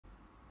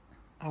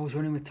I was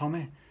running with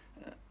Tommy,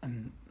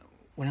 and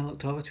when I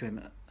looked over to him,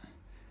 a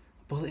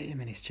bullet hit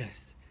him in his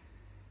chest.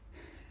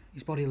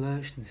 His body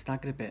lurched and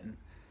staggered a bit, and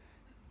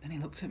then he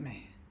looked at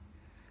me.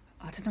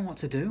 I didn't know what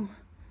to do.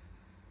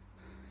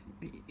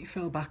 He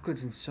fell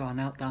backwards, and so I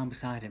knelt down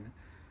beside him.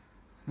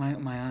 When I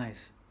opened my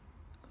eyes,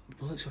 the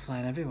bullets were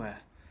flying everywhere.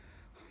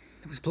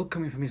 There was blood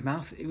coming from his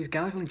mouth. He was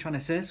gargling, trying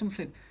to say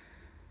something.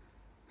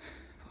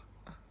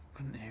 But I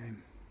couldn't hear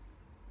him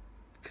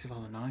because of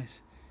all the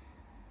noise.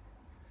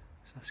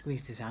 So I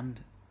squeezed his hand.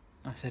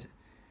 I said,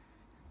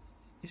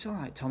 "It's all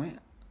right, Tommy.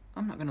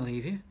 I'm not going to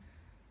leave you."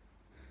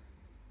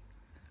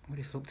 We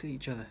just looked at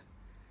each other.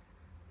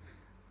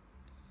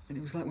 And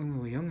it was like when we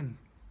were young and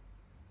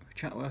we were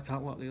trying to work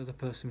out what the other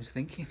person was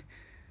thinking.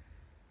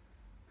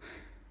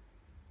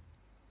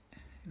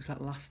 It was like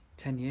the last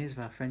 10 years of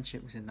our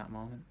friendship was in that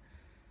moment.